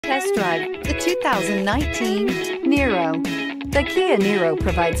test drive the 2019 Niro. The Kia Niro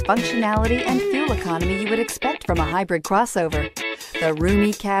provides functionality and fuel economy you would expect from a hybrid crossover. The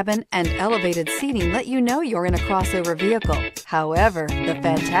roomy cabin and elevated seating let you know you're in a crossover vehicle. However, the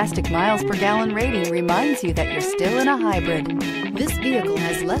fantastic miles per gallon rating reminds you that you're still in a hybrid. This vehicle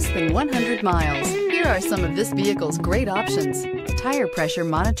has less than 100 miles. Here are some of this vehicle's great options: tire pressure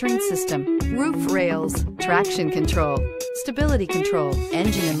monitoring system, roof rails, traction control, stability control,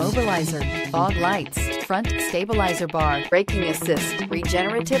 engine immobilizer, fog lights, front stabilizer bar, braking assist,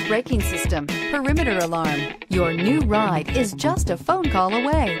 regenerative braking system, perimeter alarm. Your new ride is just a phone call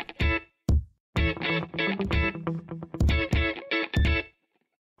away.